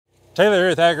Taylor here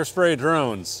with Agri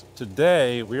Drones.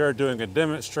 Today we are doing a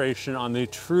demonstration on the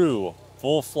true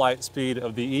full flight speed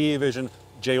of the EAVision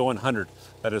J100.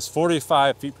 That is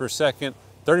 45 feet per second,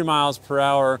 30 miles per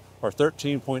hour, or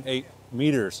 13.8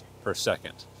 meters per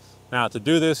second. Now to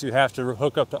do this you have to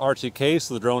hook up to RTK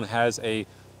so the drone has a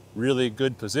really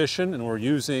good position, and we're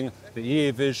using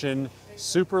the EAVision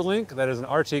Superlink. That is an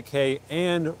RTK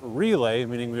and relay,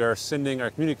 meaning we are sending our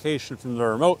communication from the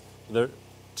remote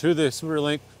to the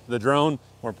Superlink, the drone.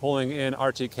 We're pulling in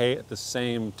RTK at the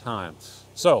same time.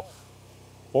 So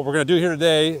what we're going to do here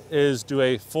today is do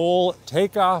a full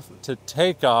takeoff to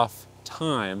takeoff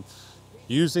time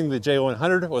using the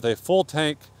J100 with a full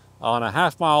tank on a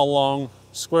half-mile long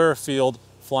square field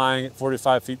flying at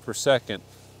 45 feet per second.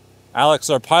 Alex,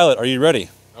 our pilot, are you ready?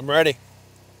 I'm ready.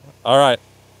 All right.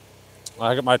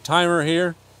 I got my timer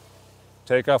here.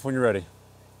 Take off when you're ready.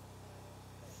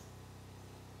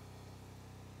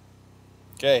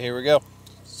 Okay, here we go.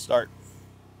 Start.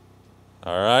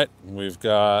 All right, we've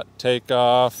got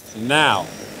takeoff now.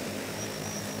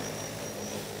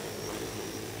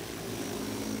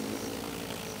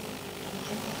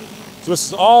 So this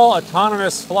is all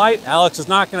autonomous flight. Alex is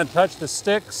not going to touch the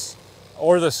sticks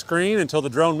or the screen until the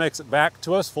drone makes it back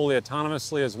to us fully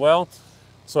autonomously as well.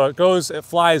 So it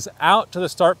flies out to the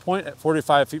start point at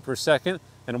 45 feet per second,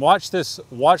 and watch the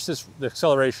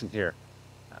acceleration here.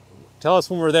 Tell us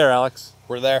when we're there, Alex.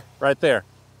 We're there. Right there.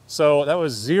 So that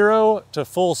was 0 to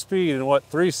full speed in what,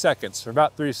 3 seconds, or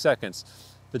about 3 seconds.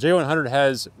 The J100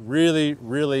 has really,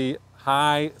 really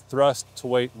high thrust to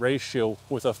weight ratio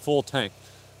with a full tank.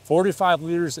 45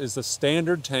 liters is the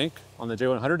standard tank on the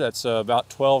J100. That's about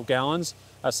 12 gallons.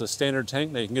 That's the standard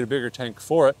tank. Now you can get a bigger tank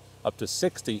for it, up to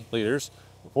 60 liters.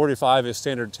 45 is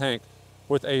standard tank.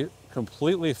 With a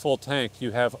completely full tank,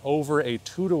 you have over a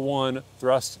 2-to-1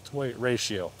 thrust to weight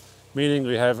ratio, meaning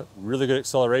we have really good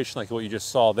acceleration like what you just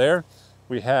saw there.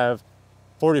 We have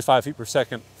 45 feet per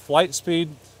second flight speed.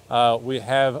 We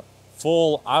have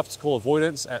full obstacle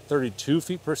avoidance at 32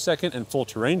 feet per second and full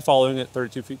terrain following at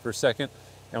 32 feet per second.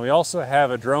 And we also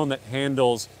have a drone that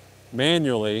handles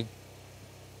manually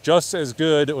just as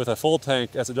good with a full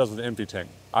tank as it does with an empty tank.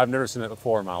 I've never seen that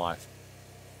before in my life.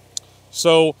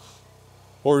 So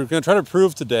what we're going to try to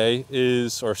prove today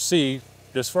is, or see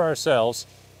just for ourselves,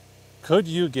 could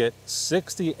you get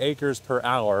 60 acres per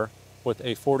hour with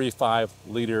a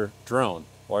 45-liter drone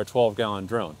or a 12-gallon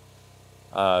drone?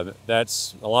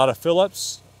 That's a lot of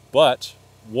fill-ups, but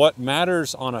what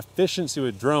matters on efficiency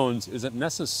with drones isn't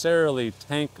necessarily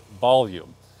tank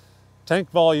volume.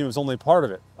 Tank volume is only part of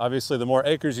it. Obviously, the more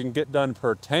acres you can get done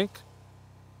per tank,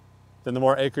 then the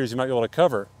more acres you might be able to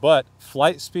cover. But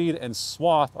flight speed and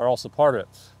swath are also part of it.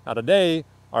 Now today,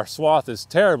 our swath is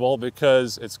terrible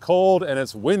because it's cold and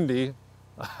it's windy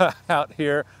out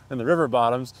here in the river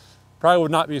bottoms. Probably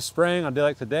would not be spraying on a day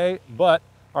like today, but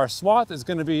our swath is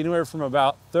going to be anywhere from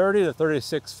about 30 to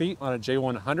 36 feet on a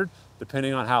J100,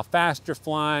 depending on how fast you're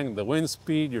flying, the wind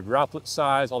speed, your droplet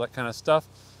size, all that kind of stuff.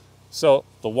 So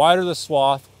the wider the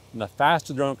swath and the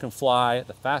faster the drone can fly,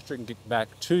 the faster it can get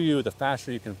back to you, the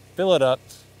faster you can fill it up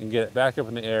and get it back up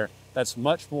in the air. That's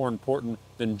much more important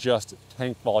than just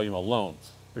tank volume alone.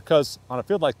 Because on a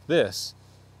field like this,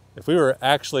 if we were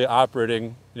actually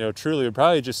operating, truly, we'd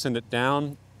probably just send it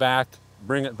down, back,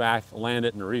 bring it back, land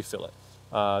it, and refill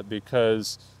it.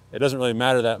 Because it doesn't really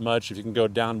matter that much if you can go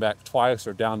down, back twice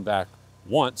or down, back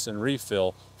once and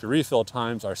refill. If your refill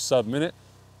times are sub-minute,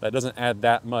 that doesn't add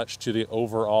that much to the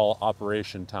overall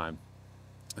operation time,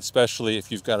 especially if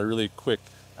you've got a really quick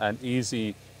and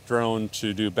easy drone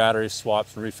to do battery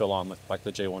swaps and refill on, like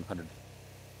the J100.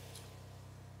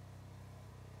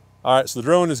 All right, so the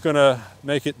drone is gonna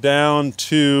make it down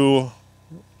to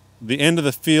the end of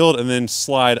the field and then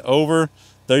slide over.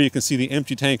 There you can see the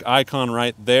empty tank icon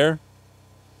right there.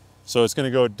 So it's gonna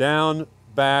go down,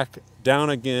 back, down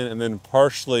again, and then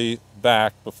partially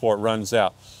back before it runs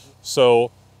out. So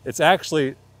it's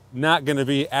actually not gonna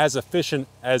be as efficient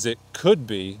as it could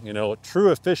be.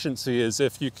 True efficiency is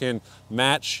if you can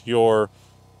match your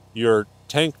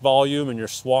tank volume and your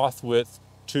swath width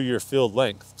to your field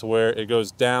length, to where it goes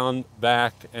down,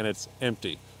 back, and it's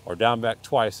empty, or down, back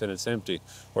twice and it's empty.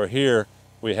 Where here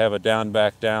we have a down,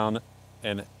 back, down,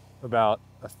 and about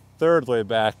a third way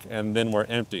back, and then we're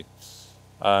empty.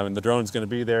 And the drone's going to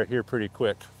be there here pretty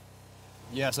quick.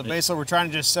 Yeah, so basically we're trying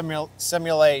to just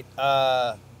simulate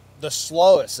the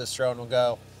slowest this drone will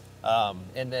go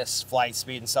in this flight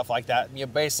speed and stuff like that. And you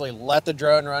basically let the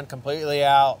drone run completely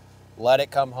out, let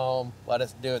it come home, let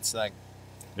it do its thing.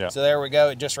 Yeah. So there we go.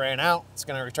 It just ran out. It's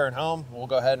going to return home. We'll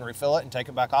go ahead and refill it and take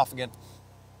it back off again.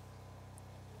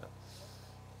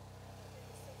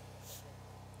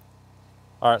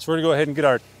 All right, so we're gonna go ahead and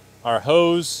get our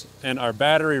hose and our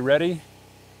battery ready.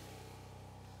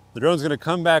 The drone's gonna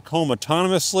come back home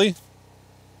autonomously.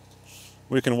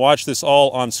 We can watch this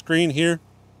all on screen here.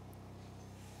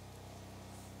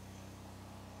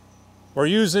 We're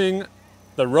using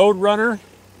the Roadrunner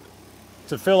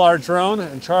to fill our drone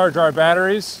and charge our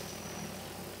batteries.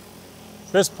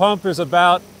 This pump is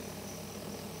about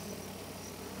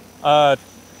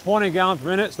 20 gallons per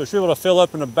minute, so we should be able to fill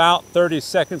up in about 30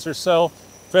 seconds or so.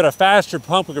 If we had a faster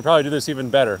pump, we could probably do this even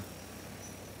better.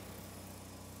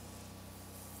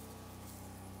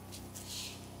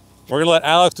 We're gonna let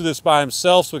Alex do this by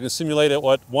himself so we can simulate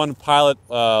what one pilot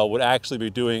would actually be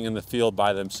doing in the field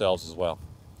by themselves as well.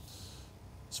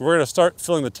 So we're gonna start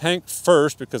filling the tank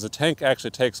first because the tank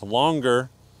actually takes longer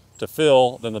to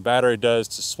fill than the battery does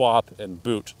to swap and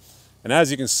boot. And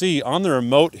as you can see on the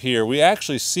remote here, we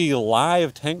actually see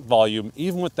live tank volume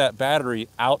even with that battery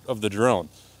out of the drone.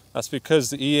 That's because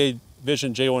the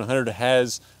EAVision J100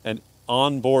 has an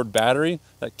onboard battery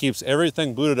that keeps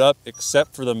everything booted up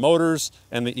except for the motors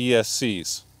and the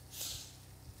ESCs.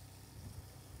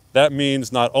 That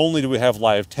means not only do we have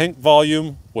live tank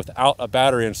volume without a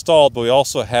battery installed, but we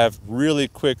also have really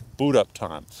quick boot up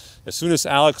time. As soon as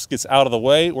Alex gets out of the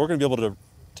way, we're gonna be able to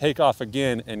take off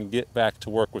again and get back to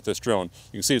work with this drone.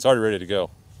 You can see it's already ready to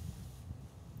go.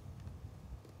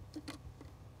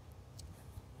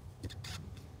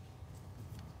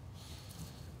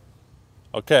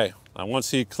 Okay, now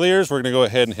once he clears, we're gonna go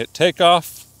ahead and hit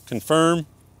takeoff, confirm.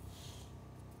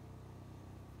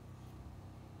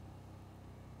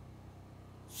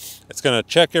 It's gonna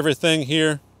check everything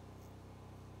here.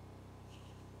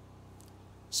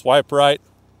 Swipe right,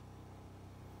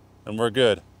 and we're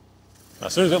good.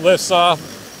 As soon as it lifts off,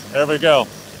 there we go. All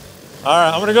right,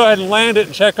 I'm gonna go ahead and land it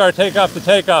and check our takeoff to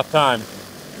takeoff time.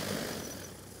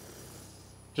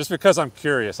 Just because I'm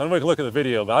curious. I don't know if we can look at the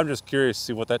video, but I'm just curious to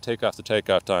see what that takeoff to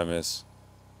takeoff time is.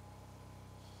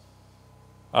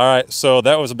 All right, so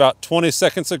that was about 20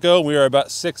 seconds ago. We are about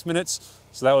 6 minutes.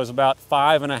 So that was about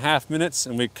 5.5 minutes,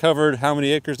 and we covered, how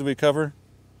many acres did we cover?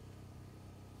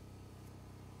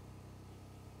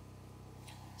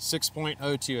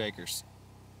 6.02 acres.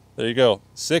 There you go,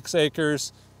 6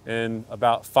 acres in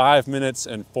about 5 minutes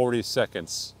and 40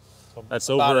 seconds. That's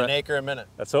about over an acre a minute.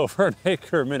 That's over an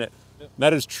acre a minute. Yep.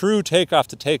 That is true takeoff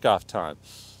to takeoff time.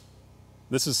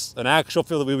 This is an actual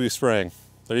field that we'll be spraying.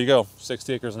 There you go,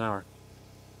 60 acres an hour.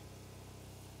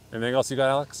 Anything else you got,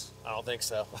 Alex? I don't think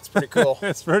so. It's pretty cool.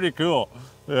 It's pretty cool.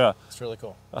 Yeah. It's really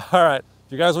cool. All right.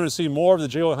 If you guys want to see more of the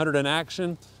J100 in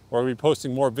action, or we'll be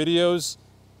posting more videos,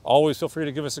 always feel free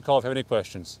to give us a call if you have any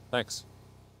questions. Thanks.